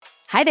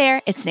Hi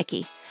there, it's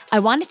Nikki. I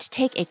wanted to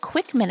take a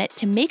quick minute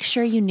to make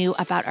sure you knew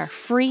about our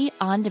free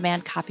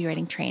on-demand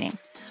copywriting training.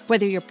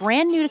 Whether you're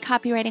brand new to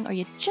copywriting or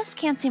you just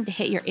can't seem to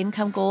hit your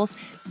income goals,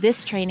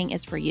 this training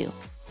is for you.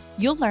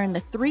 You'll learn the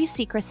 3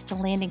 secrets to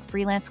landing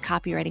freelance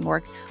copywriting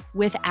work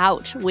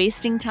without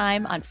wasting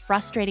time on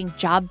frustrating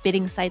job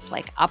bidding sites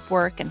like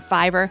Upwork and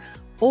Fiverr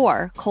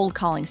or cold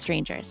calling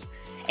strangers.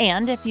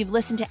 And if you've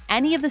listened to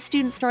any of the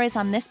student stories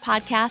on this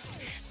podcast,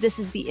 this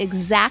is the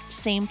exact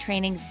same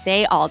training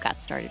they all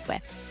got started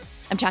with.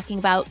 I'm talking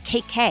about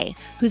Kate Kay,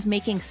 who's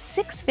making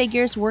 6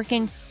 figures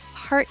working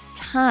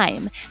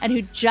part-time and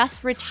who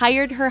just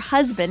retired her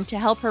husband to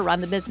help her run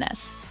the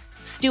business.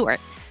 Stuart,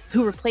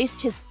 who replaced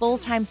his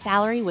full-time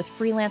salary with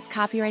freelance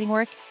copywriting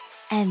work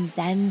and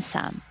then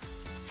some.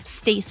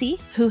 Stacy,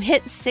 who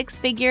hit 6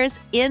 figures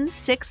in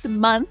 6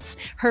 months,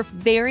 her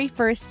very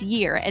first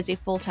year as a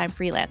full-time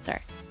freelancer.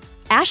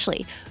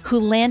 Ashley, who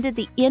landed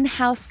the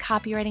in-house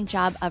copywriting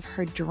job of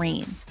her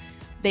dreams.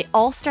 They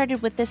all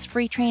started with this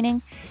free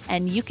training,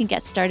 and you can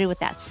get started with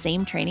that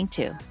same training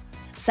too.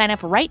 Sign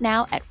up right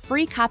now at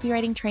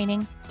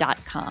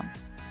freecopywritingtraining.com.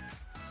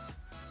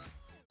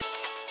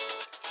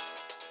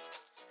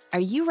 Are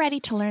you ready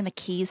to learn the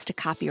keys to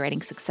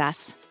copywriting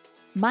success?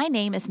 My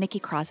name is Nikki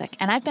Krawczyk,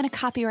 and I've been a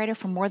copywriter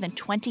for more than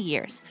 20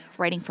 years,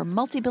 writing for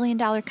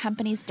multi-billion-dollar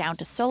companies down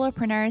to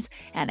solopreneurs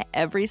and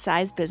every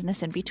size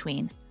business in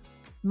between.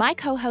 My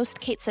co-host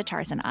Kate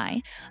Sitarz and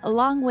I,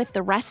 along with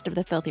the rest of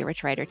the Filthy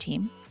Rich Writer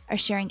team, are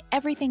sharing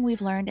everything we've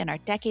learned in our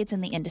decades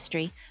in the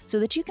industry so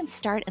that you can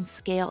start and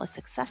scale a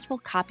successful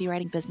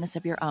copywriting business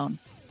of your own.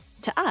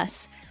 To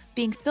us,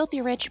 being filthy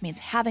rich means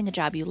having a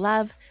job you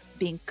love,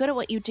 being good at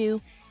what you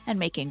do, and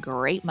making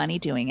great money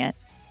doing it.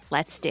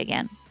 Let's dig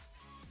in.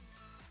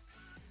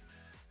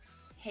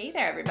 Hey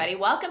there, everybody.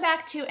 Welcome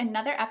back to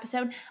another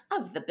episode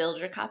of the Build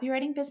Your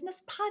Copywriting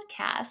Business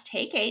podcast.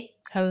 Hey, Kate.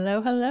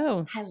 Hello,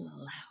 hello. Hello.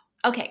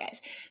 Okay, guys.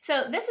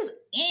 So this is,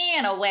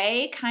 in a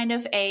way, kind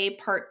of a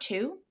part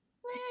 2.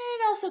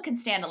 It also can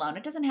stand alone.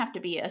 It doesn't have to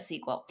be a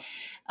sequel.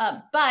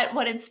 But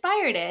what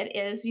inspired it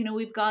is,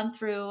 we've gone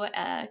through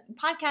a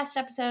podcast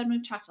episode and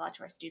we've talked a lot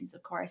to our students,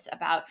 of course,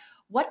 about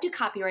what do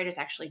copywriters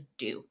actually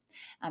do.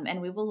 And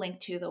we will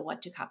link to the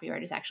what do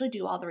copywriters actually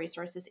do, all the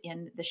resources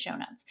in the show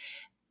notes.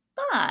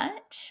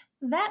 But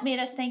that made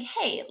us think,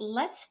 hey,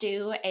 let's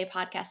do a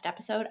podcast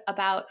episode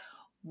about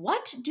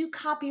what do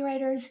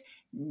copywriters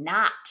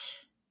not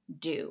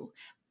do?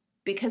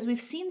 Because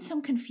we've seen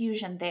some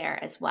confusion there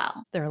as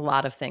well. There are a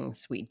lot of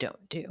things we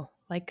don't do,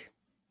 like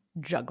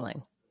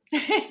juggling.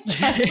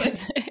 Juggling.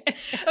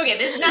 Okay,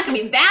 this is not going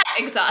to be that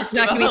exhaustive. It's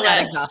not going to be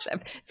that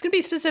exhaustive. It's going to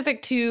be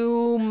specific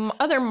to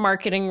other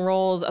marketing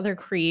roles, other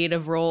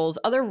creative roles,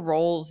 other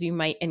roles you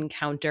might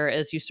encounter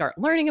as you start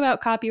learning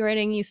about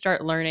copywriting. You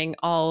start learning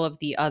all of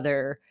the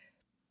other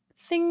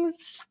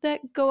things that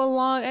go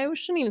along. I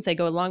shouldn't even say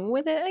go along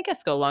with it. I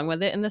guess go along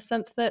with it in the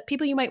sense that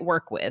people you might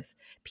work with,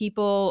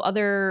 people,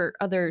 other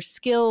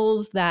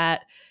skills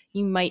that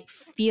you might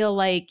feel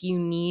like you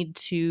need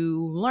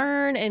to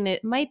learn. And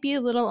it might be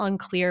a little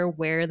unclear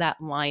where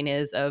that line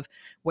is of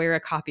where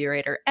a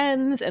copywriter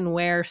ends and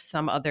where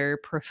some other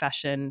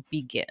profession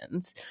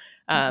begins.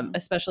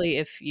 Especially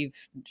if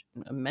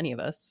many of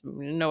us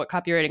know what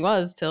copywriting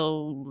was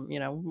till,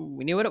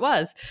 we knew what it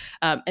was.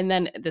 And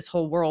then this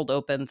whole world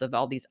opens of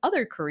all these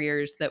other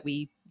careers that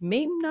we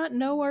may not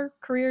know are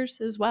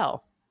careers as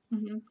well.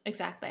 Mm-hmm,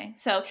 exactly.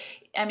 So,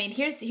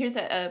 here's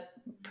a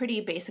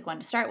pretty basic one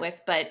to start with,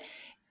 but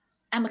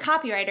I'm a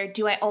copywriter.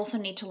 Do I also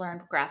need to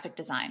learn graphic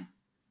design?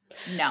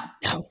 No.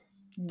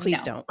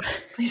 Please don't.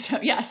 Please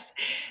don't. Yes.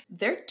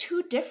 They're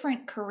 2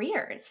 different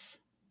careers.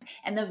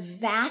 And the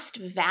vast,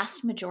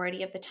 vast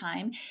majority of the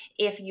time,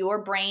 if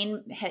your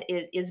brain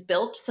is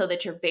built so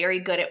that you're very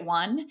good at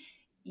one,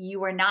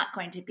 you are not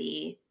going to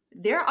be.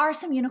 There are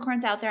some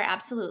unicorns out there,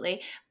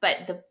 absolutely.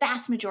 But the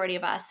vast majority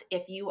of us,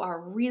 if you are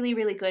really,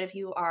 really good, if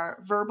you are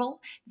verbal,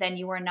 then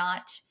you are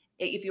not.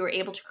 If you are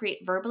able to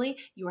create verbally,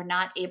 you are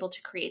not able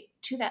to create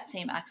to that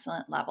same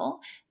excellent level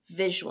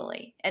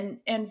visually, and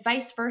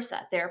vice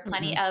versa. There are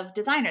plenty of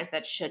designers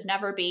that should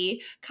never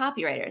be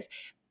copywriters.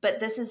 But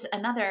this is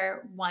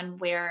another one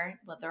where,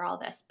 well, they're all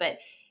this, but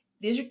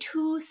these are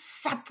 2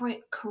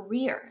 separate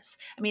careers.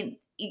 When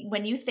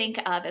you think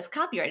of, as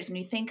copywriters, when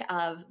you think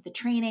of the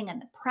training and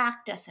the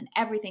practice and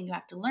everything you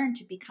have to learn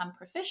to become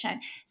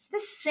proficient, it's the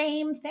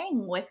same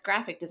thing with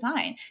graphic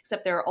design,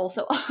 except there are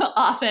also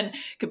often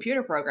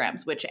computer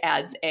programs, which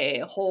adds a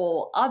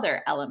whole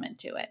other element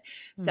to it.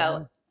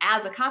 So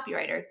as a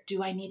copywriter,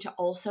 do I need to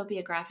also be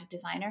a graphic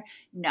designer?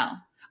 No.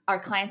 Are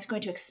clients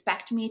going to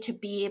expect me to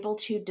be able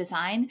to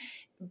design?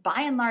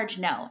 By and large,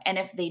 no. And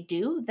if they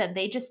do, then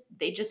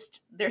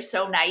they're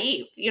so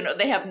naive.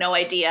 They have no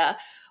idea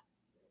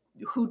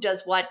who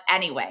does what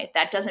anyway.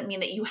 That doesn't mean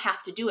that you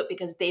have to do it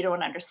because they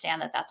don't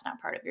understand that that's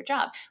not part of your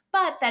job.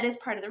 But that is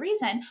part of the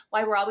reason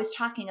why we're always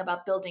talking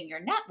about building your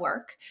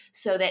network,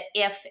 so that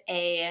if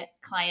a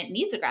client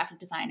needs a graphic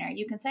designer,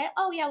 you can say,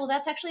 oh yeah, well,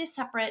 that's actually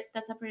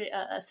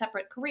a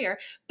separate career,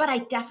 but I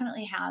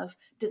definitely have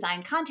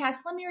design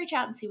contacts. Let me reach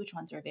out and see which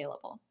ones are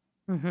available.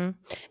 Mm-hmm.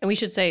 And we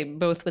should say,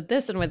 both with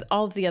this and with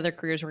all of the other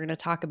careers we're going to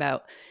talk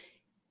about,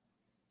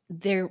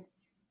 they're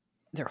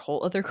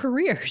whole other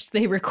careers.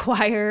 They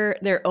require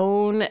their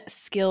own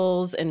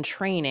skills and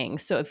training.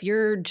 So if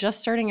you're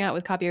just starting out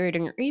with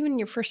copywriting, or even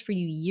your first few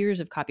years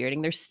of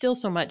copywriting, there's still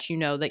so much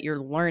that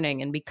you're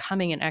learning and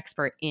becoming an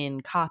expert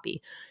in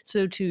copy.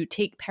 So to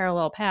take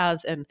parallel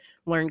paths and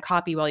learn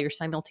copy while you're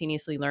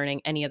simultaneously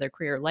learning any other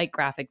career like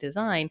graphic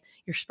design,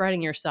 you're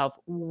spreading yourself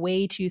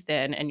way too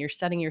thin, and you're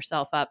setting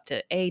yourself up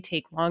to A,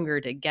 take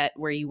longer to get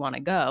where you want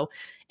to go,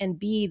 and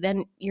B,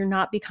 then you're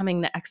not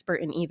becoming the expert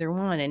in either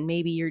one. And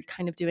maybe you're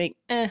kind of doing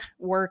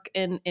work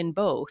in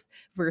both,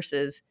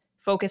 versus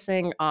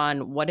focusing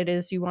on what it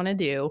is you want to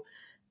do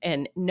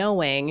and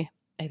knowing.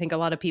 I think a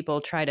lot of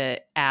people try to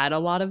add a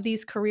lot of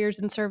these careers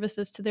and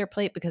services to their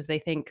plate because they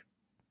think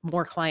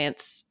more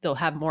clients, they'll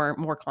have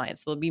more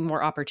clients, there'll be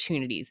more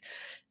opportunities,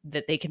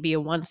 that they can be a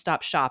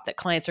one-stop shop, that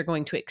clients are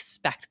going to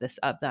expect this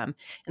of them.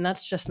 And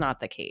that's just not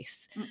the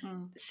case.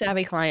 Mm-mm.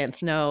 Savvy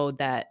clients know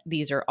that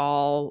these are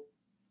all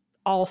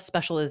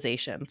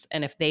specializations.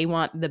 And if they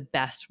want the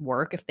best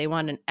work, if they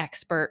want an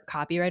expert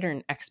copywriter,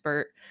 an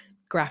expert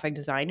graphic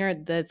designer,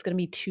 that's going to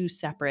be two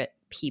separate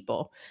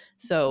people.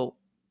 So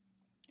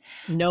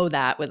know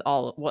that with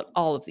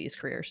all of these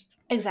careers.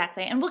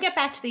 Exactly. And we'll get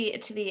back to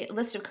the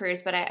list of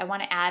careers, but I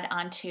want to add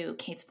on to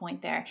Kate's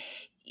point there.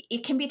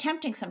 It can be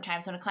tempting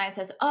sometimes when a client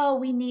says, "Oh,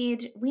 we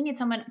need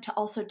someone to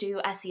also do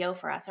SEO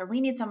for us, or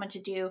we need someone to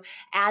do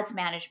ads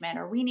management,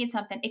 or we need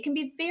something." It can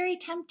be very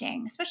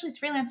tempting, especially as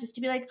freelancers,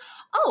 to be like,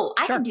 "Oh,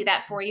 I can Sure. do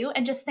that for you,"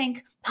 and just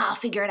think, "I'll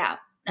figure it out.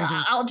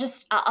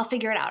 Mm-hmm. I'll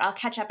figure it out. I'll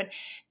catch up." And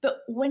but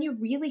when you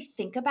really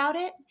think about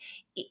it,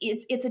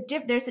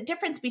 there's a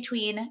difference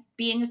between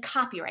being a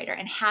copywriter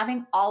and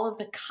having all of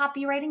the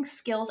copywriting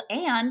skills,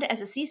 and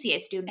as a CCA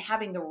student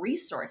having the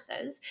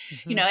resources.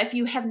 Mm-hmm. If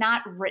you have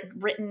not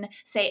written,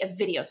 say, a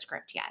video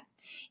script yet,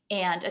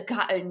 and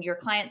your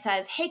client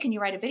says, "Hey, can you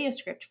write a video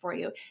script for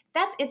you?"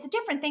 It's a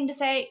different thing to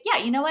say, "Yeah,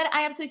 you know what?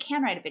 I absolutely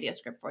can write a video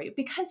script for you,"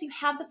 because you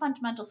have the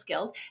fundamental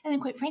skills. And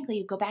then, quite frankly,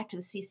 you go back to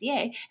the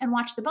CCA and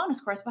watch the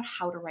bonus course about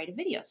how to write a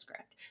video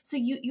script. So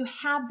you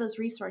have those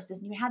resources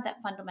and you have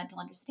that fundamental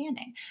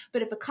understanding.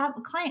 But if a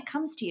client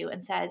comes to you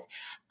and says,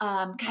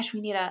 "Gosh,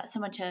 we need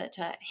someone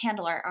to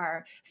handle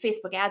our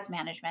Facebook ads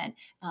management.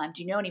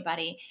 Do you know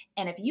anybody?"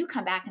 And if you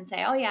come back and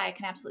say, "Oh yeah, I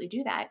can absolutely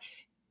do that,"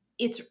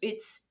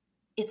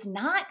 it's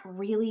not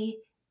really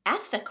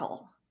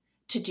ethical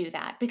to do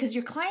that, because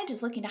your client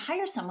is looking to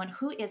hire someone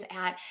who is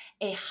at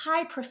a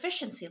high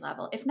proficiency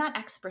level, if not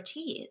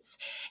expertise.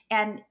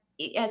 And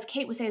as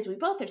Kate was saying, as we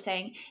both are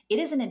saying, it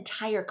is an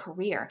entire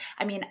career.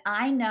 I mean,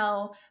 I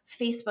know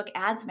Facebook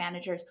ads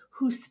managers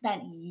who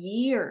spent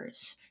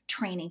years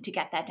training to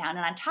get that down.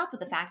 And on top of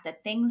the fact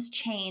that things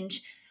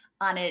change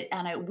on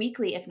a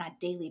weekly, if not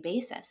daily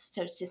basis.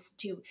 So it's just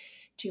to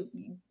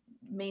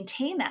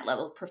maintain that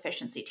level of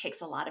proficiency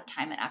takes a lot of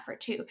time and effort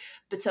too.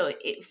 But so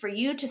for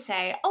you to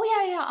say, "Oh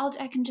yeah,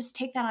 I can just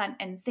take that on,"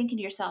 and thinking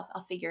to yourself,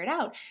 "I'll figure it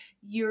out,"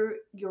 you're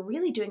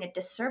really doing a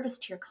disservice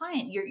to your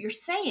client. You're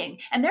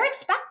saying, and they're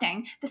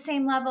expecting the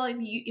same level.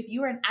 If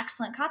you are an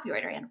excellent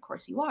copywriter, and of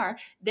course you are,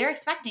 they're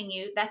expecting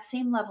you that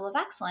same level of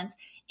excellence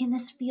in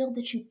this field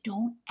that you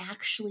don't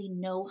actually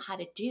know how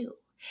to do.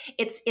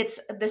 It's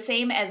the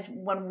same as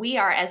when we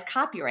are, as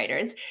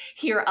copywriters,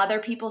 hear other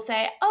people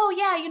say, "Oh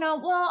yeah,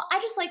 well,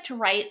 I just like to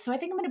write, so I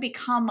think I'm going to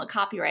become a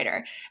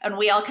copywriter." And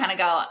we all kind of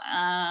go,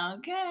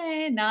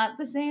 "Okay, not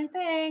the same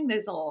thing.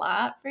 There's a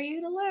lot for you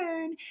to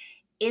learn."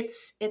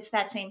 It's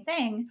that same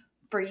thing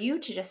for you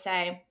to just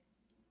say,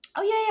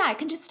 "Oh yeah, I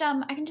can just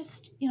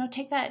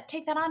take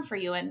that on for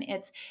you." And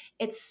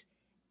it's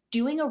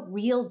doing a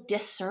real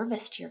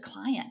disservice to your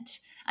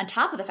client. On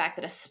top of the fact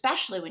that,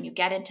 especially when you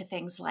get into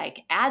things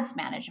like ads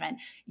management,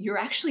 you're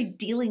actually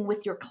dealing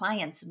with your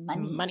client's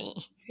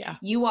money. Yeah.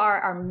 You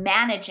are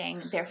managing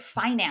their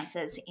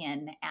finances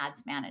in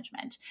ads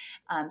management.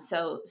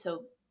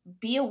 So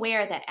be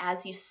aware that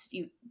as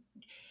you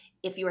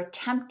if you are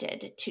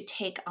tempted to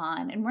take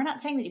on, and we're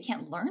not saying that you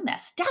can't learn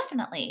this,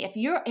 definitely. If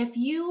you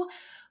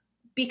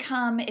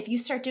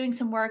start doing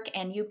some work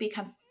and you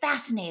become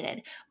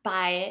fascinated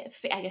by,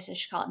 I guess I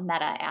should call it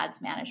meta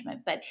ads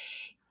management, but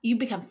you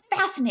become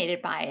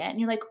fascinated by it and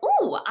you're like,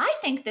 "Ooh, I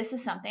think this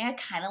is something I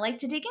kind of like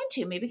to dig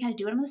into. Maybe kind of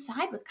do it on the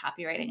side with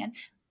copywriting." And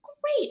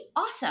great,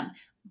 awesome.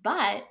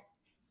 But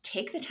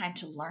take the time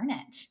to learn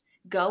it.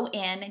 Go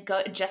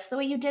just the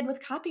way you did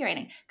with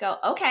copywriting. Go,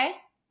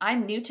 "Okay,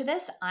 I'm new to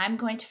this. I'm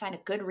going to find a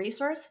good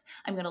resource.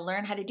 I'm going to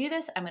learn how to do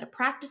this. I'm going to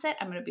practice it.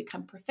 I'm going to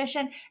become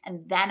proficient.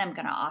 And then I'm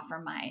going to offer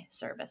my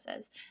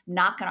services." I'm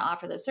not going to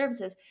offer those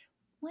services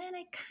when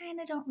I kind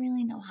of don't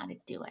really know how to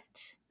do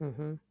it.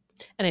 Mm-hmm.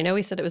 And I know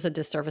we said it was a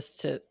disservice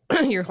to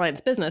your client's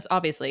business.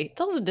 Obviously,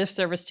 it's also a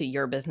disservice to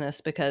your business,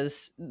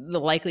 because the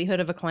likelihood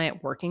of a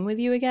client working with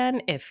you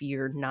again, if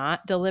you're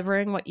not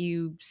delivering what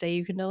you say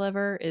you can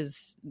deliver,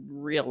 is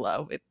real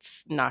low.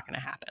 It's not going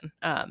to happen.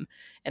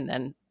 And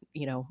then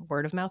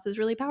word of mouth is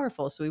really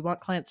powerful. So we want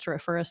clients to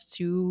refer us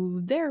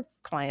to their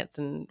clients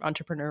and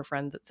entrepreneur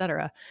friends,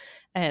 etc.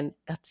 And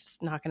that's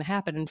not going to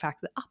happen. In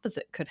fact, the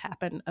opposite could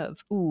happen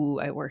of, ooh,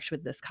 I worked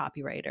with this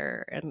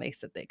copywriter and they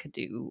said they could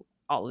do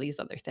all of these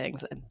other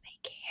things and they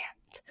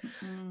can't.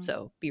 Mm-hmm.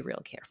 So be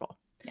real careful.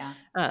 Yeah.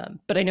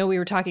 But I know we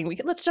were talking,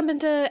 let's jump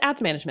into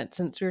ads management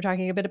since we were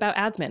talking a bit about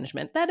ads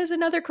management. That is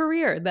another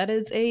career. That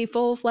is a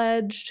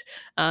full-fledged,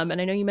 and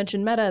I know you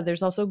mentioned Meta.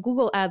 There's also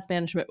Google ads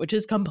management, which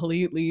is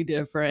completely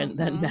different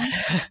than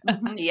Meta.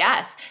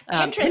 Yes.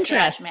 Pinterest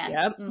ads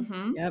Yep.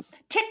 Yep.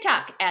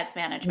 TikTok ads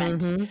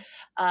management.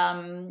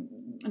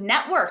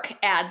 Network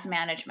ads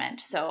management.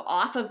 So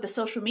off of the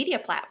social media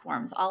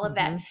platforms, all of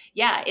that.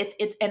 Yeah,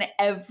 it's and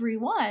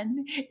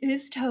everyone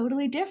is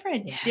totally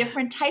different. Yeah.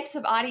 Different types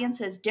of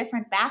audiences,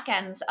 different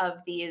backends of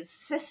these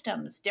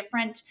systems,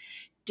 different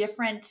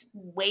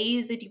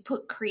ways that you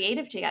put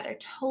creative together.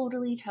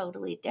 Totally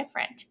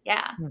different.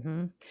 Yeah.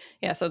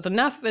 Yeah. So it's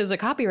enough as a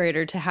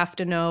copywriter to have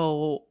to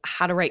know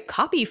how to write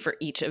copy for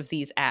each of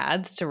these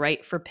ads, to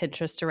write for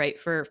Pinterest, to write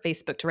for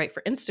Facebook, to write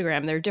for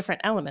Instagram. There are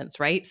different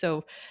elements, right?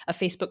 So a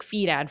Facebook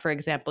feed ad, for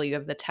example, you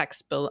have the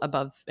text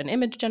above an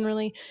image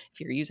generally, if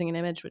you're using an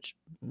image, which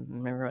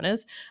everyone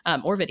is,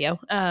 or video.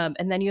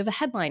 And then you have a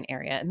headline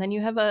area, and then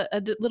you have a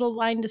little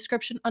line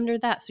description under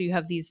that. So you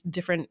have these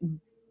different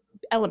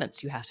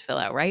elements you have to fill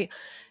out, right?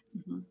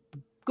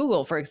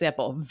 Google, for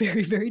example,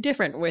 very, very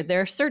different with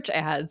their search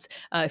ads.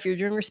 If you're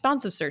doing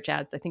responsive search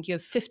ads, I think you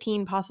have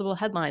 15 possible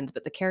headlines,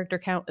 but the character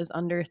count is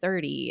under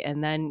 30.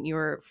 And then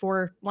your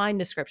 4 line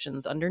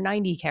descriptions under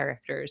 90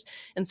 characters.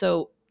 And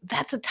so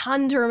that's a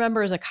ton to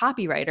remember as a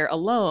copywriter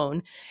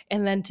alone.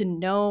 And then to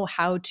know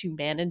how to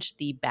manage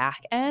the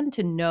back end,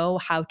 to know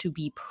how to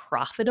be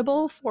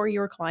profitable for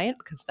your client,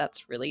 because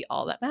that's really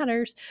all that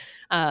matters.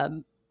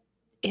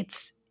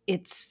 It's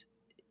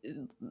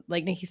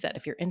like Nikki said,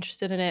 if you're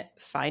interested in it,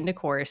 find a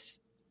course,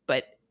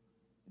 but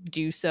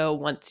do so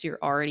once you're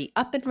already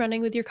up and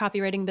running with your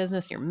copywriting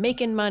business, you're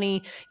making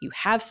money, you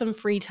have some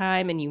free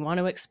time and you want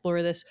to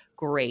explore this,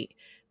 great.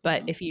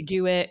 But if you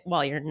do it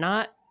while you're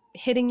not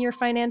hitting your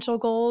financial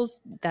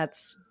goals,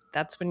 that's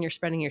when you're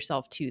spreading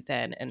yourself too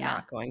thin and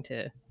not going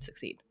to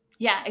succeed.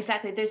 Yeah,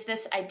 exactly. There's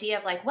this idea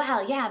of like,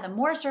 well, yeah, the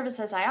more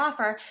services I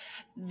offer,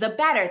 the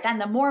better, then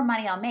the more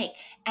money I'll make.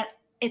 And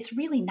it's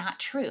really not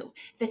true.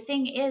 The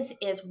thing is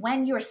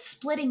when you're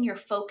splitting your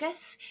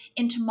focus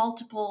into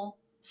multiple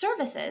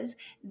services,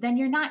 then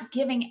you're not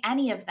giving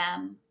any of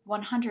them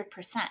 100%.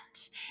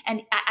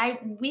 And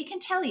we can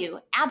tell you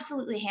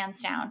absolutely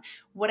hands down,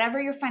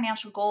 whatever your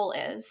financial goal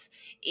is,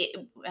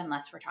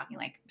 unless we're talking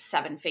like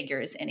 7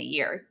 figures in a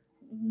year,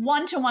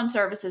 one-to-one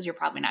services, you're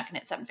probably not going to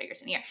hit 7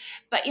 figures in a year.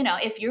 But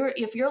if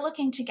you're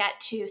looking to get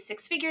to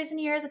 6 figures in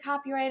a year as a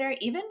copywriter,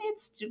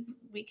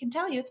 we can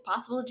tell you it's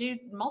possible to do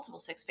multiple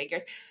 6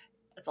 figures.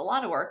 It's a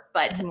lot of work,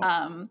 but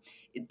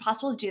it's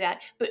possible to do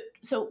that. But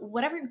so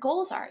whatever your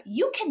goals are,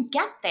 you can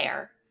get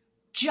there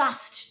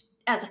just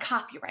as a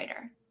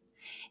copywriter.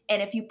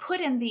 And if you put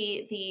in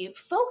the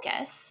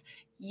focus,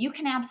 you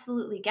can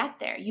absolutely get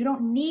there. You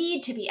don't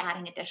need to be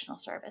adding additional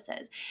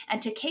services. And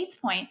to Kate's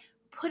point,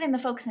 put in the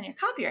focus on your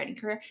copywriting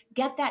career,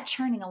 get that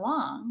churning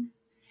along.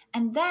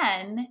 And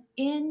then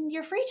in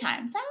your free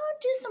time, so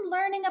do some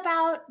learning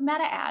about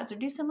Meta ads or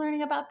do some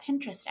learning about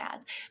Pinterest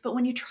ads. But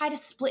when you try to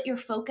split your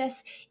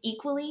focus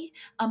equally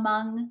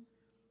among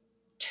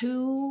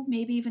 2,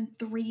 maybe even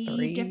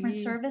 3 different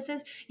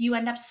services, you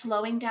end up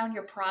slowing down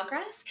your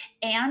progress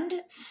and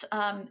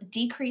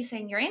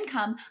decreasing your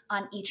income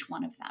on each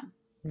one of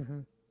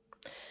them.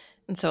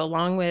 And so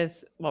along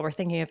with, while we're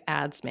thinking of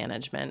ads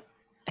management,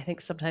 I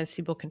think sometimes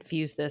people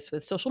confuse this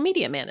with social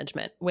media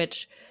management,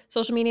 which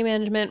social media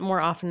management,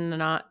 more often than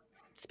not,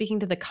 speaking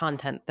to the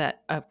content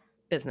that a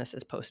business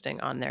is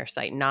posting on their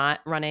site, not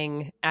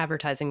running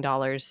advertising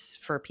dollars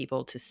for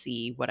people to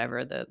see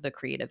whatever the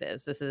creative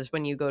is. This is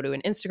when you go to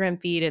an Instagram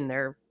feed and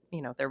their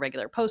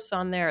regular posts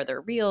on there, or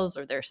their reels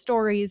or their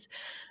stories.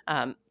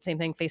 Same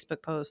thing,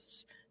 Facebook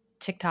posts,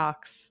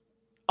 TikToks,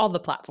 all the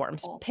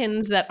platforms,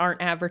 pins that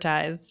aren't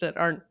advertised, that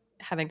aren't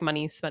having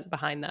money spent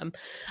behind them.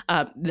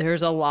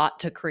 There's a lot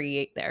to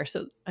create there.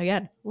 So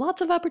again,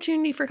 lots of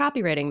opportunity for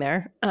copywriting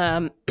there.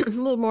 A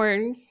little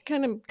more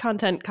kind of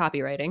content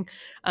copywriting.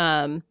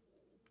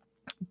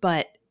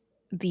 But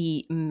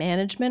the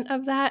management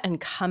of that and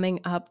coming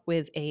up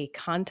with a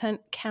content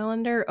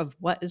calendar of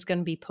what is going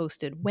to be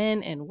posted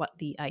when and what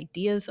the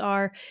ideas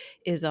are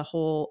is a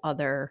whole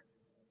other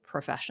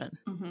profession.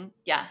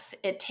 Yes,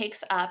 it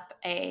takes up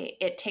a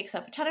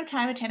ton of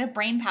time, a ton of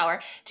brain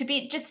power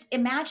just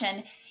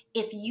imagine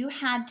if you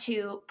had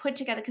to put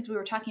together, because we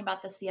were talking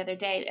about this the other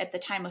day at the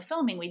time of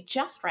filming, we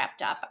just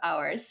wrapped up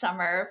our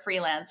summer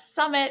freelance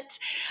summit.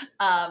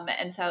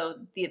 And so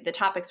the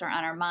topics are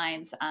on our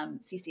minds.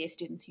 CCA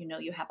students,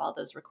 you have all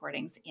those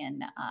recordings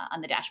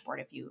on the dashboard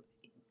if you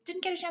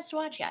didn't get a chance to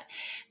watch yet.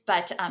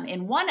 But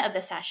in one of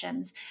the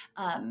sessions,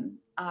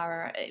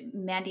 our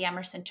Mandy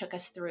Emerson took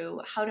us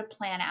through how to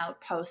plan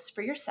out posts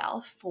for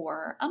yourself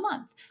for a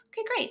month.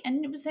 Okay, great.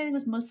 And it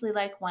was mostly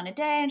like one a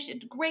day, and she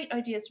had great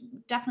ideas.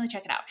 Definitely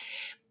check it out.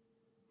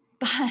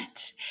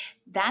 But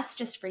that's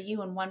just for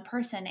you and one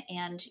person,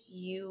 and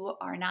you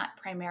are not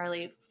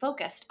primarily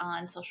focused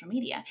on social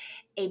media.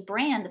 A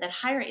brand that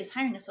is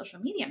hiring a social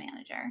media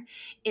manager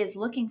is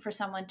looking for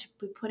someone to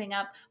be putting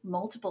up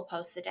multiple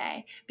posts a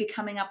day, be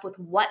coming up with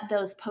what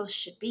those posts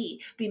should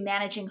be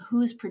managing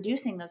who's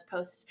producing those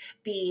posts,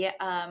 being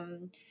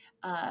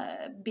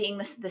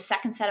the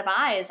second set of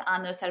eyes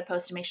on those set of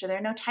posts to make sure there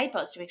are no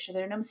typos, to make sure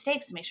there are no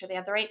mistakes, to make sure they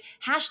have the right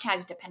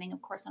hashtags, depending, of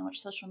course, on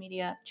which social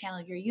media channel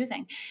you're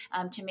using,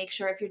 to make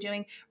sure if you're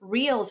doing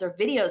reels or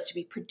videos to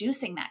be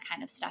producing that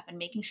kind of stuff and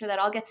making sure that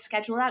all gets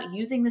scheduled out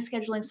using the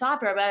scheduling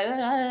software.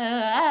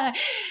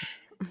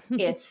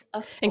 It's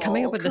a full and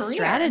coming up with career. a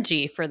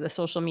strategy for the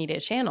social media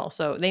channel.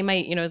 So they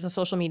might, as a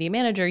social media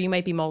manager, you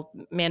might be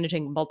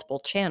managing multiple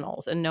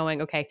channels and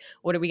knowing, okay,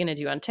 what are we going to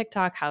do on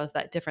TikTok? How is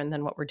that different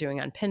than what we're doing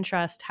on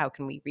Pinterest? How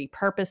can we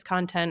repurpose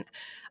content?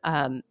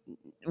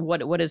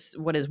 What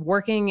is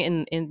working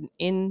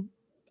in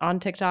on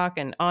TikTok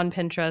and on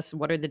Pinterest?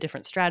 What are the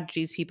different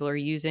strategies people are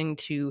using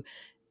to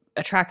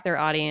attract their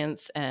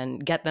audience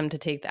and get them to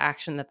take the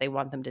action that they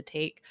want them to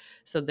take?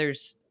 So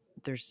there's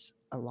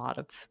a lot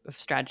of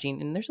strategy,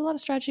 and there's a lot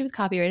of strategy with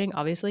copywriting,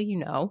 obviously,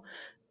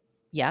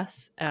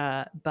 yes,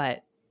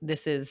 but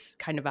this is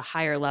kind of a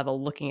higher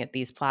level looking at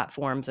these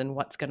platforms and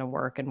what's going to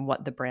work and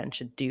what the brand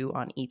should do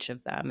on each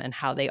of them and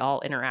how they all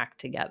interact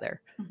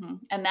together. Mm-hmm.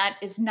 And that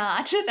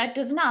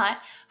does not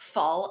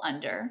fall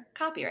under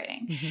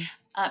copywriting. Mm-hmm.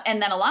 And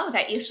then along with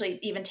that, usually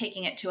even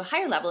taking it to a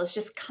higher level is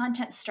just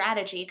content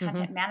strategy,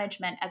 content Mm-hmm.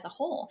 management as a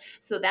whole.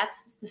 So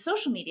that's the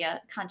social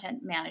media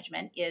content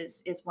management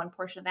is one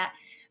portion of that.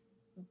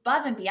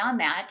 Above and beyond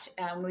that,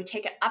 when we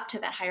take it up to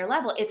that higher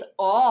level, it's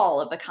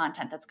all of the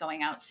content that's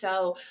going out.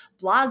 So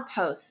blog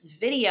posts,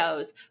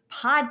 videos,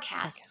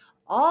 podcasts,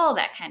 all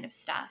that kind of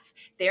stuff.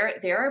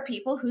 There are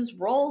people whose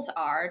roles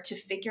are to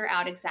figure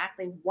out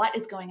exactly what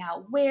is going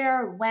out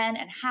where, when,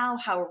 and how.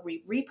 How are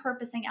we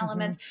repurposing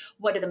elements?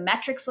 Mm-hmm. What do the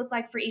metrics look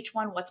like for each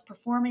one? What's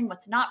performing?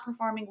 What's not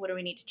performing? What do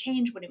we need to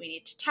change? What do we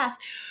need to test?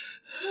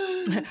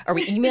 Are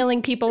we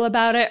emailing people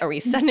about it? Are we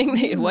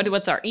sending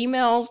what's our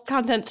email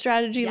content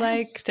strategy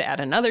like to add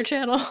another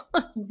channel?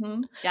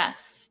 Mm-hmm.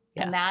 Yes.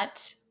 And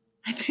that,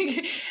 I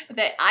think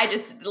that I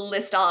just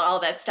list all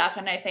that stuff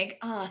and I think,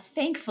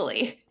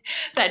 thankfully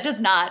that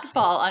does not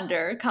fall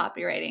under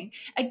copywriting.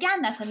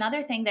 Again, that's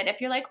another thing that if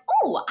you're like,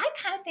 oh, I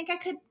kind of think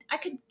I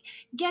could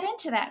get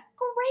into that.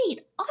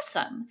 Great.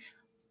 Awesome.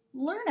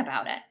 Learn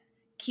about it.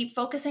 Keep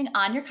focusing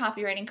on your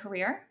copywriting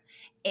career,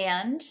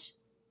 and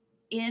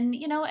in,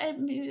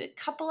 a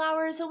couple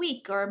hours a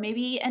week or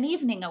maybe an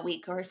evening a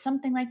week or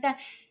something like that,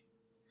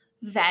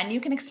 then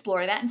you can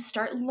explore that and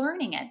start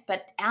learning it.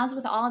 But as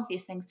with all of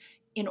these things,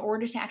 in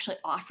order to actually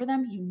offer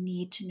them, you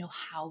need to know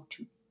how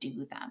to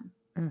do them.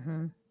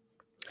 Mm-hmm.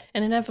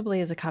 And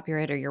inevitably, as a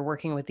copywriter, you're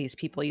working with these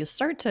people, you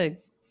start to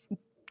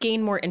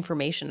gain more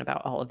information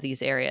about all of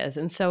these areas.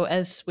 And so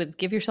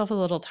give yourself a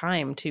little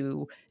time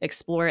to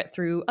explore it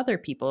through other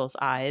people's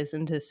eyes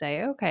and to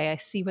say, okay, I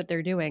see what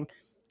they're doing.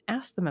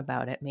 Ask them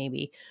about it,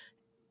 maybe.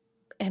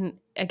 And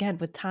again,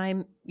 with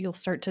time, you'll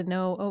start to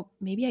know, oh,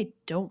 maybe I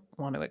don't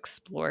want to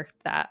explore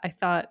that. I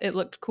thought it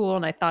looked cool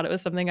and I thought it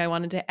was something I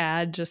wanted to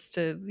add just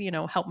to,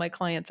 help my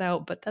clients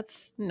out, but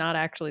that's not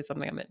actually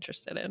something I'm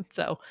interested in.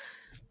 So,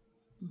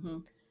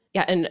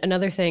 yeah. And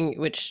another thing,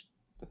 which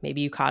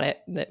maybe you caught it,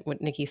 that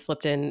what Nikki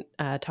slipped in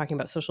talking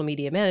about social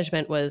media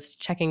management, was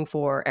checking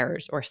for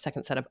errors or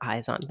second set of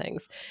eyes on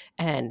things.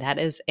 And that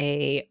is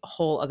a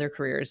whole other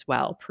career as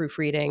well.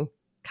 Proofreading,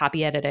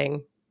 copy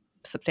editing,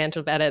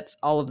 substantive edits,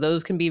 all of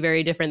those can be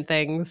very different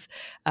things,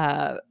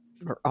 or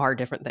are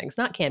different things.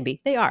 Not can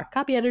be, they are.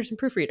 Copy editors and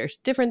proofreaders,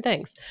 different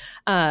things,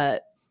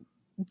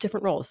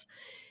 different roles.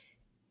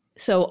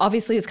 So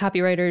obviously, as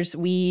copywriters,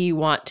 we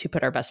want to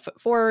put our best foot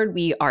forward.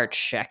 We are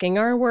checking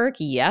our work.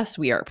 Yes,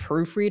 we are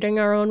proofreading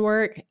our own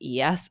work.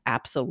 Yes,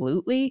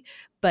 absolutely.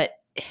 But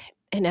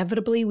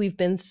inevitably, we've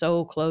been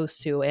so close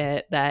to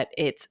it that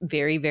it's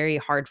very, very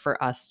hard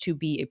for us to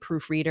be a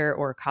proofreader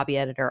or a copy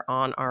editor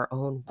on our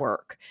own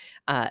work.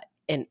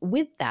 And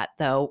with that,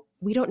 though,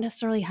 we don't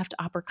necessarily have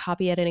to offer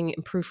copy editing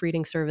and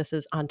proofreading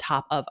services on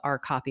top of our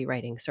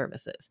copywriting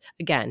services.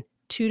 Again,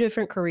 two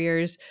different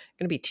careers,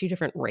 going to be two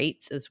different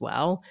rates as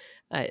well.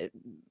 They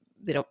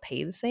don't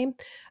pay the same.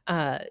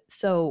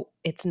 So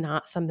it's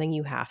not something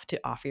you have to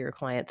offer your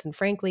clients. And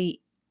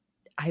frankly,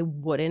 I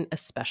wouldn't,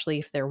 especially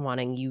if they're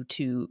wanting you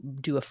to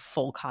do a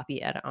full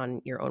copy edit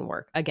on your own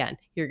work. Again,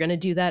 you're going to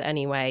do that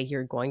anyway.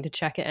 You're going to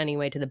check it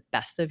anyway to the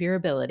best of your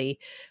ability.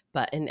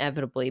 But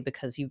inevitably,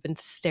 because you've been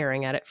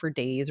staring at it for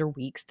days or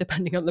weeks,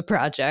 depending on the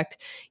project,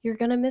 you're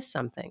going to miss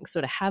something.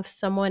 So to have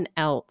someone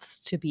else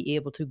to be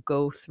able to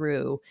go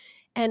through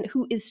and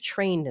who is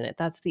trained in it.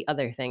 That's the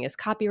other thing. As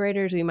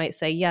copywriters, we might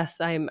say, yes,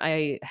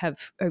 I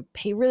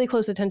pay really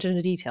close attention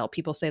to detail.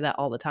 People say that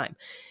all the time.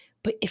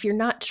 But if you're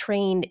not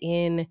trained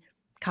in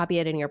copy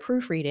editing or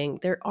proofreading,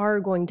 there are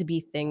going to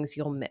be things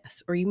you'll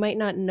miss, or you might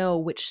not know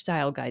which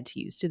style guide to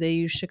use. Do they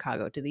use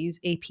Chicago? Do they use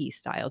AP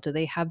style? Do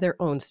they have their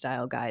own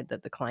style guide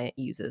that the client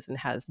uses and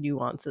has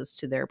nuances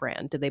to their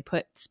brand? Do they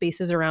put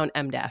spaces around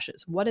M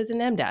dashes? What is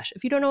an M dash?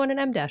 If you don't know what an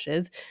M dash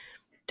is,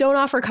 don't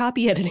offer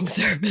copy editing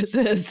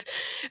services.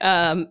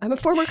 I'm a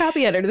former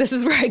copy editor. This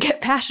is where I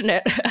get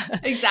passionate.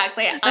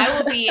 Exactly.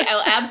 I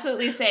will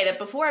absolutely say that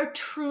before I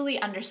truly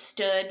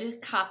understood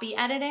copy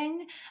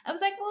editing, I was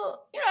like,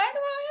 well, I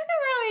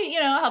can really,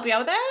 help you out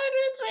with that.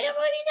 What do you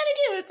got to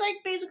do? It's like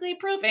basically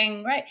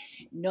proofing, right?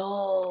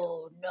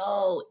 No.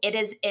 It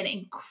is an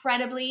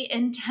incredibly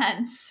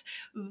intense,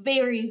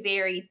 very,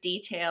 very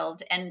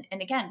detailed. And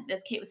again,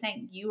 as Kate was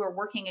saying, you are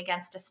working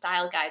against a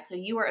style guide. So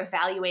you are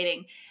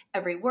evaluating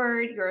every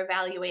word, you're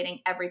evaluating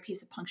every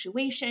piece of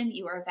punctuation,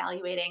 you are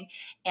evaluating,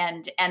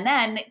 and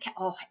then,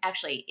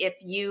 actually, if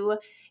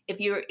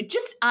you're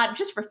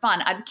just for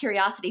fun, out of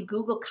curiosity,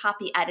 Google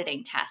copy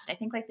editing test. I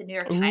think like the New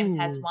York Times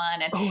has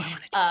one,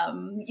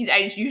 and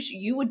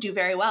you would do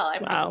very well. I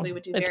probably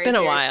would do very, it's been a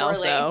very while,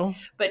 poorly. so.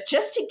 But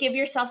just to give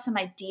yourself some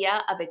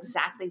idea of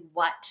exactly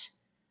what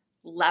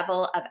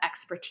level of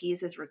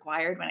expertise is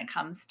required when it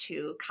comes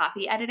to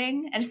copy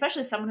editing, and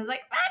especially someone who's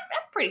like,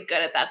 I'm pretty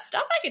good at that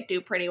stuff, I could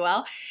do pretty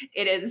well.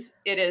 It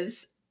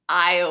is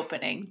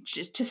eye-opening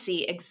just to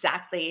see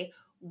exactly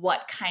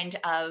what kind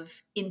of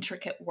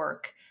intricate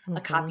work a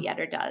copy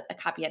editor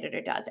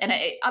does. And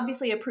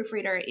obviously a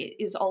proofreader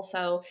is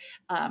also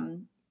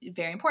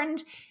very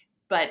important,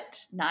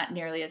 but not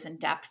nearly as in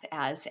depth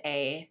as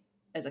a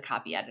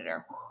copy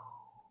editor.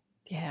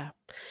 Yeah.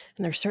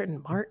 And there's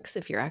certain marks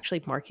if you're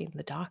actually marking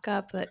the doc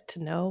up that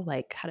to know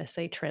like how to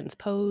say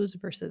transpose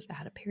versus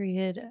add a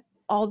period,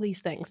 all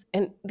these things.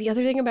 And the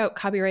other thing about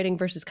copywriting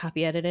versus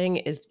copy editing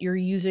is you're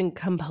using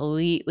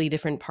completely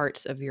different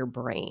parts of your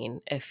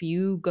brain. If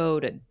you go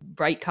to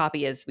write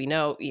copy, as we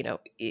know,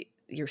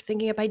 you're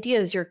thinking up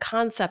ideas, you're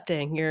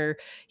concepting,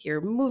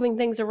 you're moving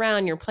things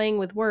around, you're playing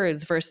with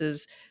words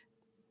versus,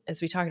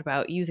 as we talked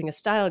about, using a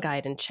style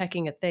guide and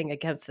checking a thing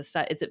against the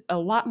set. It's a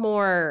lot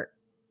more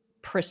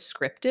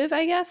prescriptive,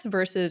 I guess,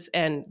 versus,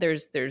 and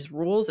there's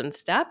rules and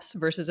steps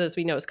versus, as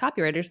we know as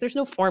copywriters, there's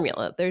no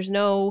formula. There's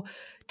no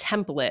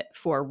template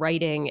for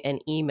writing an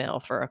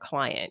email for a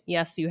client.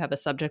 Yes, you have a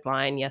subject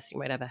line. Yes, you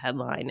might have a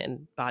headline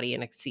and body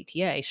and a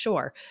CTA,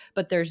 sure.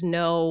 But there's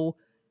no,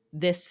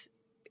 this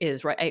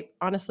is right.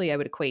 Honestly, I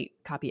would equate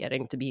copy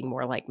editing to being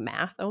more like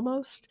math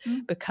almost,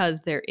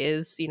 because there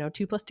is, 2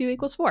 + 2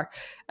 = 4.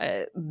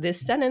 This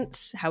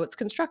sentence, how it's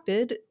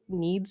constructed,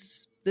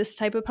 needs this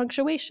type of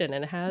punctuation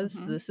and has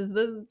this is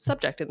the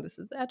subject and this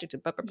is the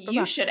adjective.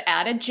 You should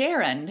add a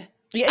gerund.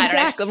 Yeah,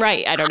 exactly.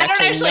 Right. I don't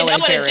actually know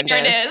what a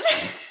gerund is.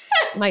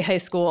 My high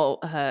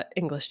school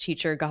English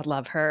teacher, God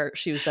love her,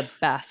 she was the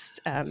best,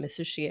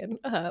 Mrs. Sheehan.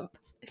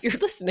 If you're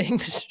listening,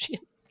 Mrs.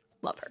 Sheehan,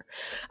 love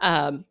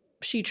her.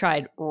 She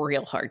tried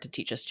real hard to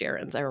teach us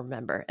gerunds, I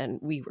remember, and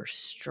we were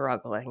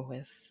struggling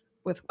with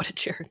what a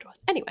gerund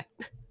was. Anyway.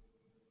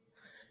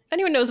 If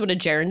anyone knows what a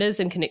gerund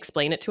is and can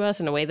explain it to us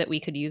in a way that we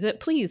could use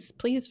it, please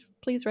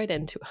write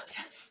into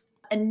us.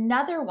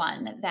 Another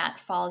one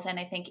that falls in,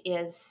 I think,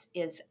 is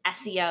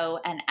SEO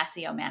and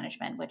SEO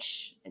management,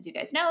 which, as you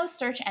guys know,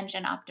 search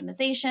engine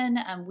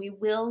optimization. We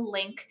will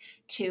link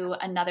to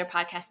another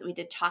podcast that we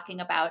did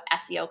talking about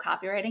SEO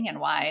copywriting and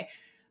why,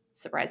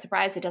 surprise,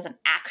 surprise, it doesn't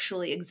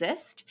actually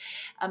exist.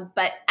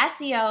 But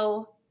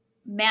SEO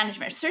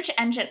management, search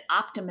engine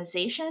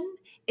optimization,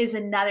 is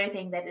another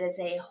thing that is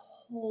a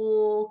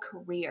whole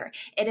career.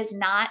 It is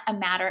not a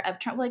matter of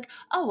like,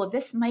 oh, well,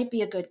 this might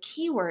be a good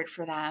keyword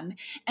for them,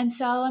 and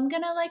so I'm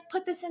gonna like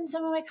put this in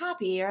some of my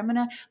copy, or I'm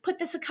gonna put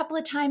this a couple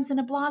of times in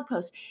a blog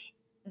post.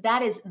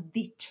 That is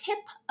the tip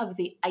of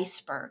the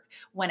iceberg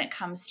when it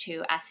comes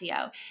to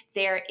SEO.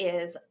 There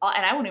is,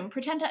 and I won't even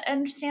pretend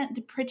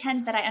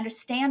that I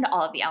understand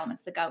all of the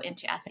elements that go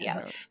into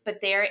SEO,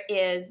 but there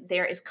is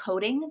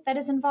coding that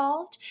is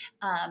involved,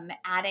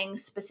 adding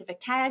specific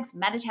tags,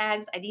 meta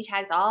tags, ID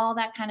tags, all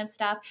that kind of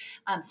stuff.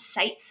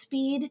 Site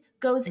speed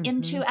goes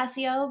into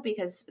SEO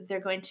because they're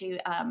going to,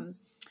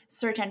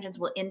 search engines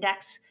will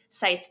index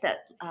sites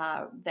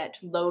that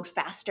load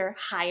faster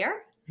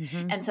higher.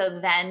 And so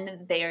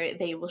then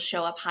they will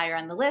show up higher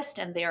on the list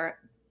and they're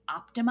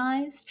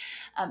optimized.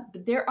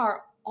 But there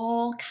are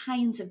all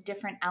kinds of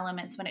different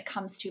elements when it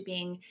comes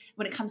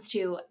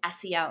to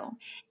SEO.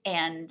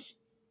 And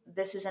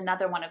this is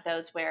another one of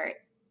those where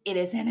it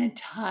is an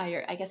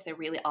entire, I guess there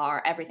really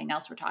are, everything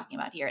else we're talking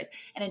about here is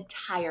an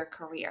entire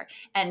career.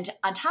 And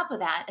on top of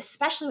that,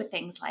 especially with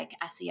things like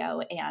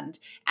SEO and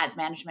ads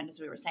management, as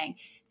we were saying,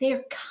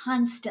 they're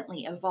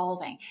constantly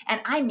evolving.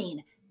 And I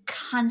mean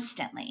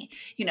constantly.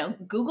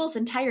 Google's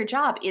entire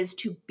job is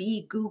to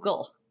be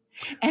Google.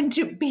 and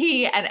to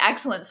be an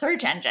excellent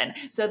search engine.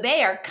 So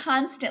they are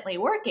constantly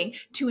working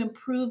to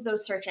improve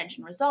those search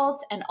engine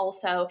results and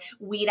also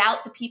weed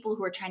out the people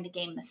who are trying to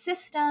game the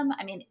system.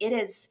 I mean, it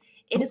is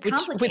Which with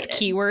complicated.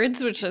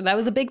 keywords, which that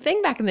was a big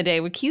thing back in the day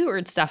with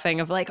keyword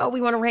stuffing of like, oh,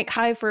 we want to rank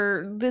high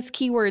for this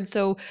keyword.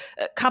 So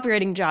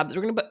copywriting jobs,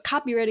 we're going to put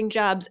copywriting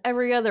jobs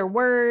every other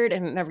word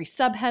and every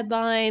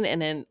subheadline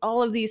and in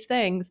all of these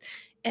things.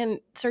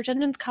 And search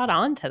engines caught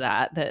on to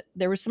that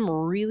there was some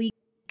really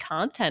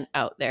content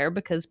out there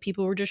because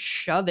people were just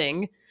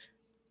shoving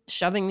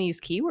these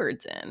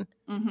keywords in.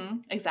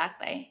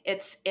 Exactly.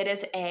 It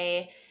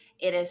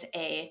is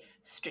a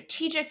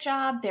strategic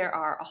job. There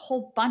are a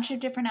whole bunch of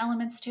different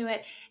elements to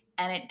it,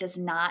 and it does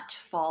not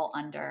fall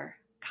under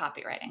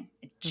copywriting.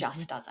 It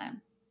just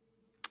doesn't.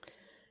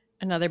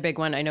 Another big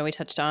one, I know we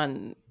touched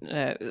on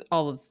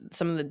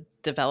some of the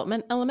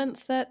development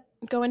elements that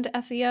go into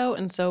SEO.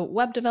 And so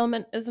web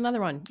development is another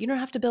one. You don't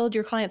have to build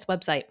your client's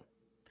website.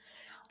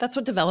 That's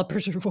what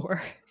developers are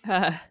for.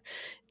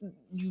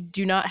 You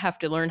do not have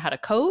to learn how to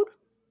code.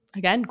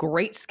 Again,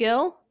 great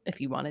skill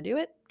if you want to do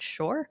it,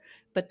 sure.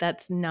 But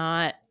that's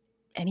not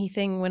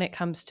anything when it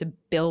comes to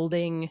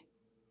building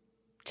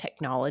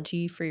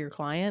technology for your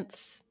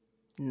clients.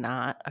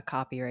 Not a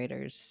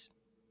copywriter's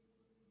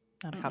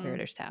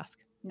task.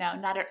 No,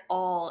 not at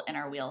all in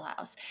our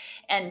wheelhouse.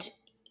 And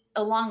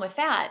along with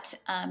that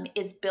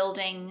is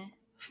building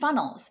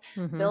funnels,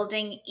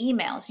 building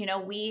emails.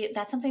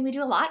 That's something we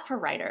do a lot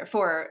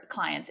for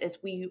clients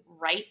is we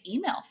write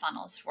email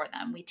funnels for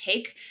them. We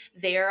take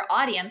their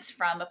audience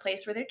from a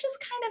place where they just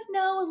kind of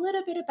know a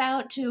little bit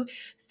about to,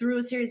 through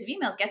a series of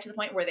emails, get to the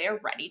point where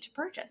they're ready to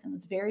purchase. And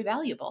it's very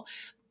valuable.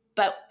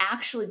 But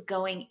actually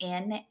going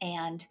in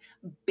and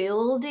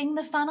building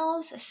the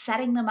funnels,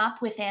 setting them up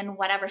within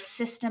whatever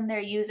system they're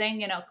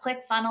using,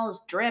 ClickFunnels,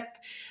 Drip,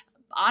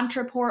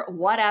 Ontraport,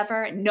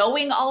 whatever,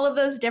 knowing all of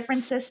those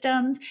different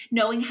systems,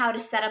 knowing how to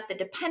set up the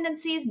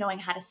dependencies, knowing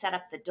how to set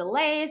up the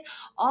delays,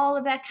 all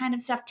of that kind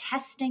of stuff,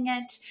 testing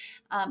it,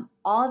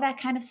 all of that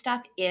kind of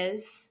stuff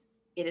it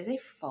is a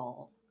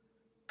full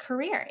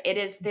career.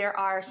 There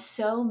are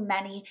so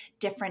many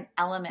different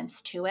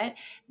elements to it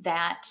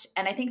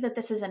and I think that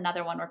this is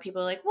another one where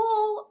people are like,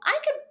 well, I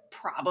could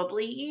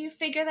probably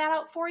figure that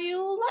out for you.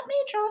 Let me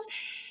just,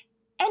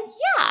 and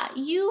yeah,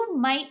 you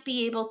might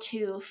be able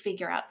to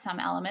figure out some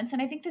elements.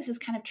 And I think this is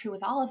kind of true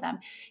with all of them.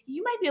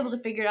 You might be able to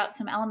figure out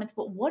some elements,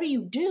 but what do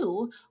you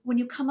do when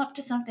you come up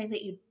to something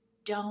that you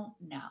don't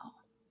know,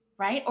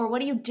 right? Or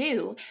what do you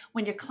do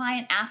when your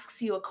client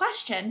asks you a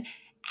question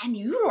and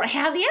you don't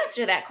have the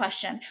answer to that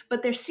question,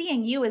 but they're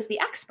seeing you as the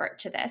expert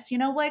to this,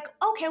 like,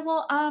 okay,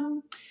 well,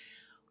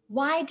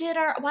 why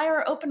are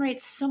our open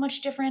rates so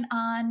much different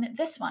on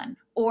this one?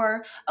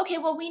 Or, okay,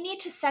 well, we need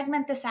to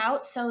segment this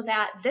out so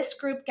that this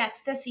group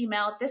gets this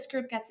email, this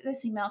group gets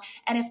this email.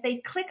 And if they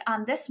click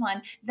on this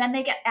one, then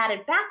they get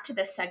added back to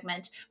this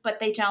segment, but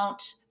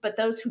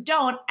those who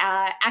don't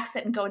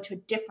exit and go into a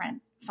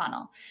different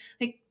funnel.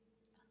 Like,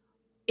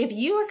 if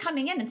you are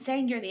coming in and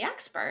saying you're the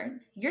expert,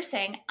 you're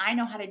saying, I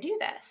know how to do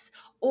this.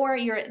 Or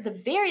you're at the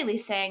very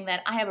least saying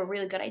that I have a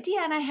really good idea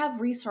and I have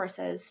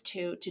resources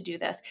to do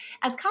this.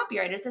 As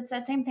copywriters, it's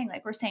that same thing.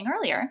 Like we're saying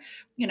earlier,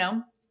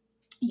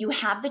 you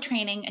have the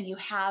training and you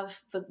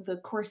have the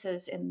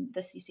courses in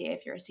the CCA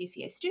if you're a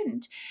CCA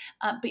student,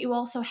 but you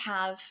also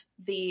have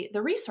the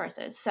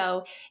resources.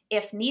 So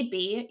if need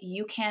be,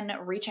 you can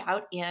reach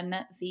out in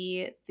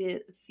the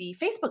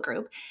Facebook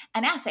group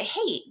and ask, say,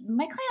 hey,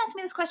 my client asked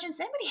me this question. Does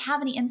anybody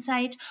have any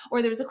insight?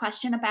 Or there was a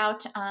question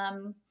about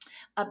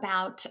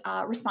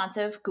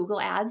responsive Google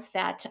ads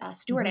that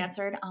Stuart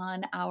answered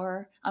on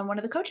one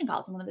of the coaching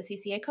calls, on one of the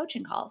CCA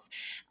coaching calls,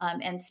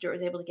 and Stuart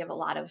was able to give a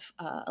lot of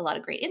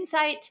great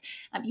insight.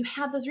 You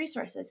have those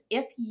resources.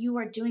 If you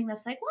are doing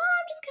this like, well,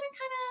 I'm just going to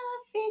kind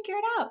of figure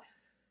it out,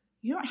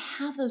 you don't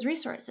have those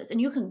resources.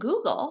 And you can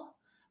Google,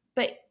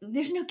 but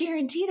there's no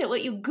guarantee that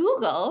what you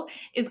Google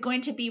is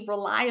going to be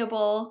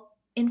reliable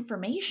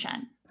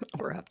information.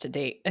 Or up to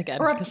date again,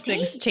 because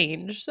things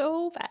change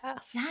so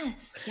fast.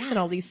 Yes. And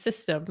all these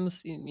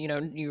systems,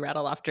 you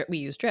rattle off Drip. We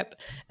use Drip.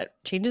 It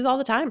changes all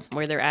the time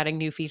where they're adding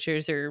new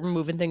features or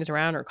moving things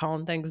around or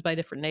calling things by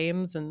different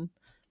names. And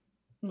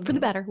for the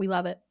better, we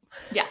love it.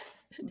 Yes.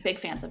 Big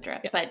fans of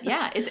Drip.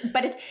 Yeah.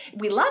 But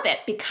we love it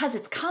because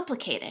it's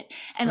complicated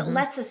and it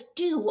lets us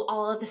do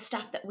all of the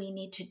stuff that we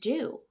need to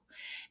do.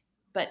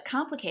 But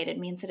complicated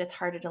means that it's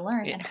harder to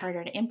learn and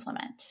harder to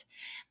implement.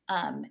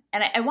 And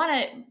I want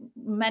to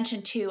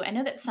mention too, I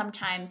know that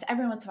sometimes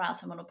every once in a while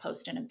someone will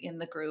post in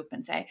the group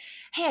and say,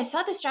 hey, I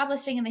saw this job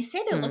listing and they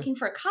say they're looking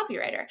for a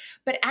copywriter.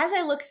 But as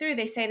I look through,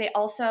 they say they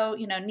also,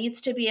 needs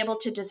to be able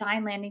to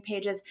design landing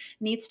pages,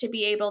 needs to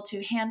be able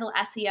to handle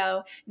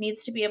SEO,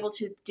 needs to be able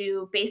to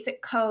do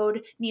basic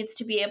code, needs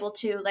to be able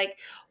to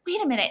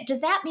wait a minute,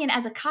 does that mean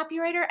as a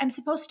copywriter, I'm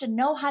supposed to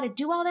know how to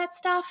do all that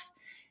stuff?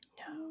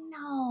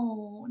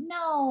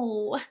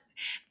 No.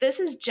 This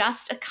is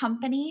just a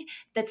company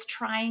that's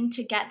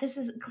this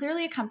is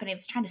clearly a company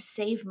that's trying to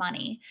save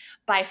money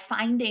by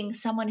finding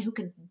someone who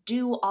can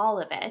do all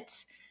of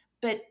it.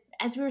 But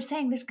as we were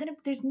saying,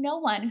 there's no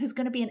one who's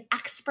going to be an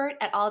expert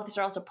at all of this.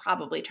 They're also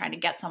probably trying to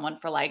get someone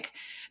for like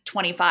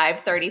 $25,000,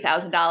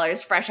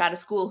 $30,000 fresh out of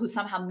school who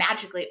somehow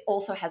magically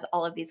also has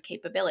all of these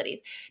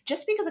capabilities.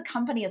 Just because a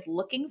company is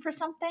looking for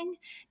something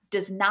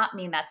does not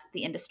mean that's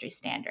the industry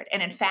standard.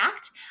 And in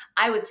fact,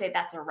 I would say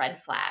that's a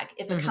red flag.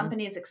 If a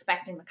company is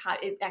expecting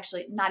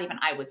actually, not even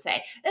I would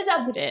say, it's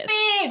a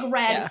big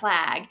red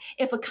flag.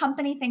 If a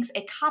company thinks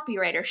a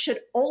copywriter should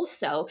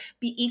also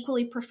be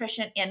equally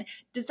proficient in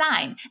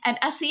design and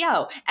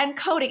SEO and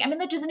coding. I mean,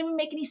 that doesn't even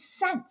make any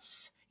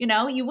sense. You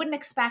know, you wouldn't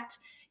expect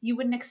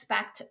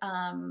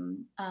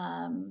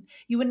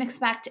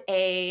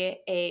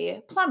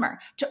a plumber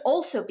to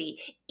also be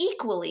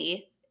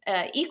equally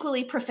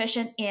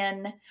proficient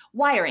in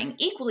wiring,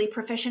 equally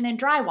proficient in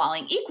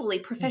drywalling, equally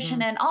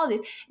proficient in all of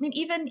these. I mean,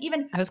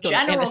 even I was going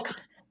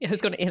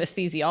to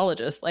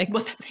anesthesiologist. Like,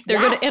 they're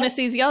good at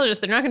anesthesiologist.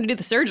 They're not going to do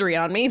the surgery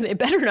on me. They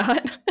better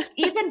not.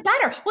 Even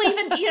better. Well,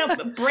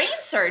 even, brain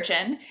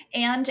surgeon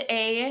and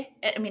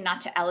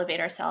not to elevate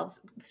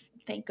ourselves.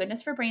 Thank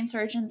goodness for brain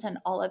surgeons and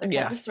all other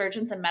kinds of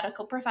surgeons and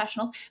medical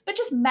professionals, but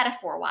just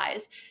metaphor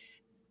wise,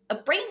 a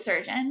brain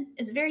surgeon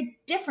is very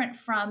different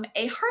from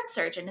a heart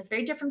surgeon. Is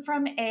very different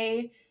from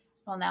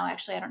now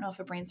actually, I don't know if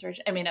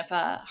if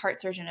a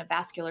heart surgeon, a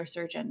vascular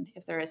surgeon,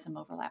 if there is some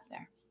overlap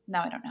there. No,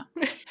 I don't know.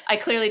 I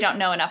clearly don't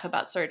know enough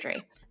about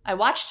surgery. I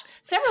watched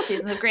several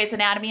seasons of Grey's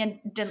Anatomy and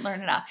didn't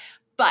learn enough.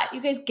 But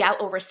you guys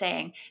get what we're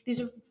saying. These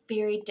are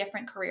very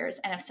different careers.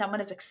 And if someone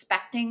is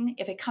expecting,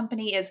 if a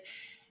company is,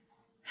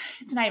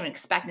 it's not even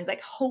expecting, it's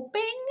like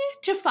hoping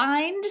to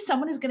find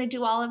someone who's going to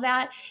do all of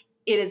that,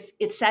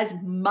 it says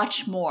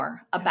much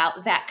more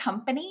about that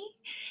company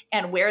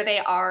and where they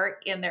are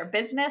in their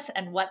business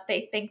and what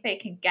they think they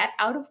can get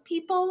out of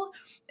people.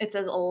 It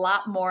says a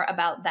lot more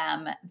about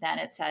them than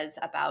it says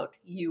about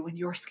you and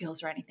your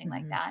skills or anything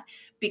like that.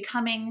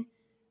 Becoming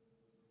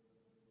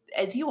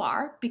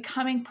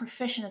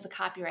proficient as a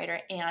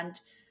copywriter and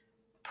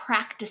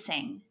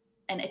practicing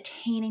and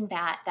attaining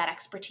that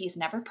expertise.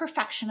 Never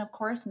perfection, of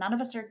course. None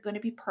of us are going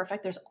to be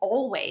perfect. There's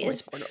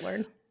always more to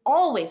learn.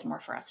 Always more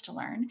for us to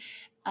learn.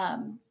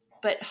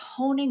 But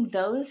honing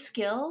those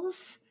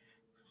skills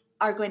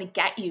are going to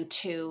get you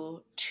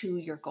to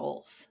your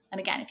goals. And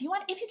again, if you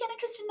get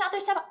interested in other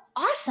stuff,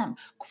 awesome,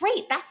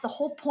 great. That's the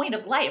whole point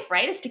of life,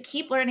 right? Is to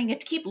keep learning, to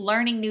keep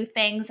learning new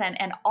things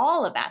and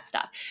all of that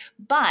stuff.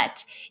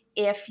 But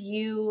if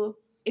you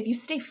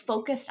stay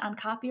focused on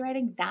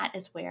copywriting, that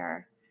is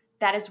where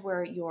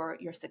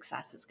your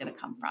success is going to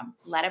come from.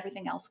 Let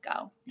everything else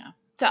go. Yeah.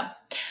 So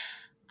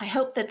I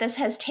hope that this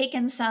has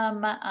taken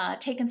some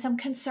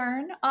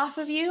concern off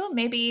of you.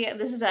 Maybe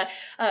this is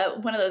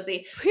one of those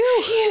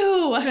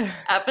few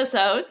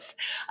episodes,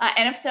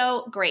 and if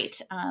so, great.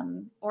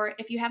 Or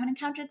if you haven't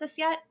encountered this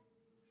yet,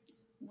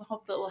 we'll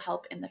hope that will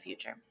help in the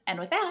future. And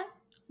with that,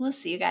 we'll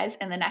see you guys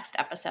in the next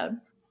episode.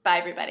 Bye,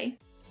 everybody.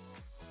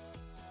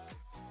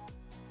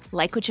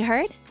 Like what you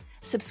heard?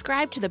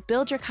 Subscribe to the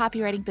Build Your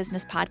Copywriting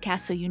Business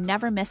podcast so you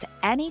never miss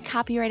any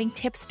copywriting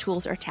tips,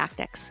 tools, or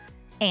tactics.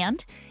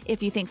 And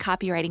if you think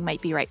copywriting might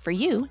be right for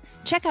you,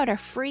 check out our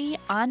free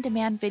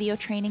on-demand video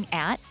training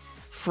at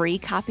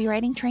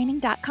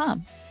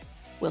freecopywritingtraining.com.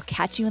 We'll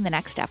catch you in the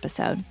next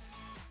episode.